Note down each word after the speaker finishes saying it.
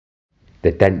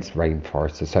The dense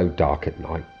rainforests are so dark at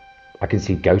night. I can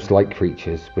see ghost-like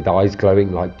creatures with eyes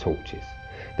glowing like torches.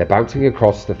 They're bouncing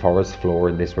across the forest floor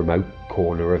in this remote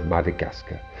corner of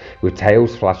Madagascar, with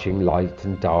tails flashing light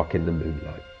and dark in the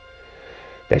moonlight.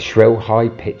 Their shrill high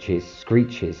pitches,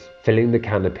 screeches, filling the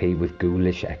canopy with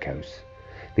ghoulish echoes.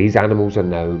 These animals are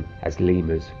known as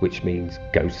lemurs, which means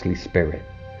ghostly spirit.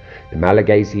 The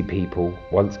Malagasy people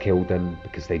once killed them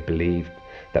because they believed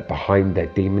that behind their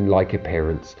demon-like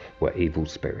appearance were evil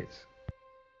spirits.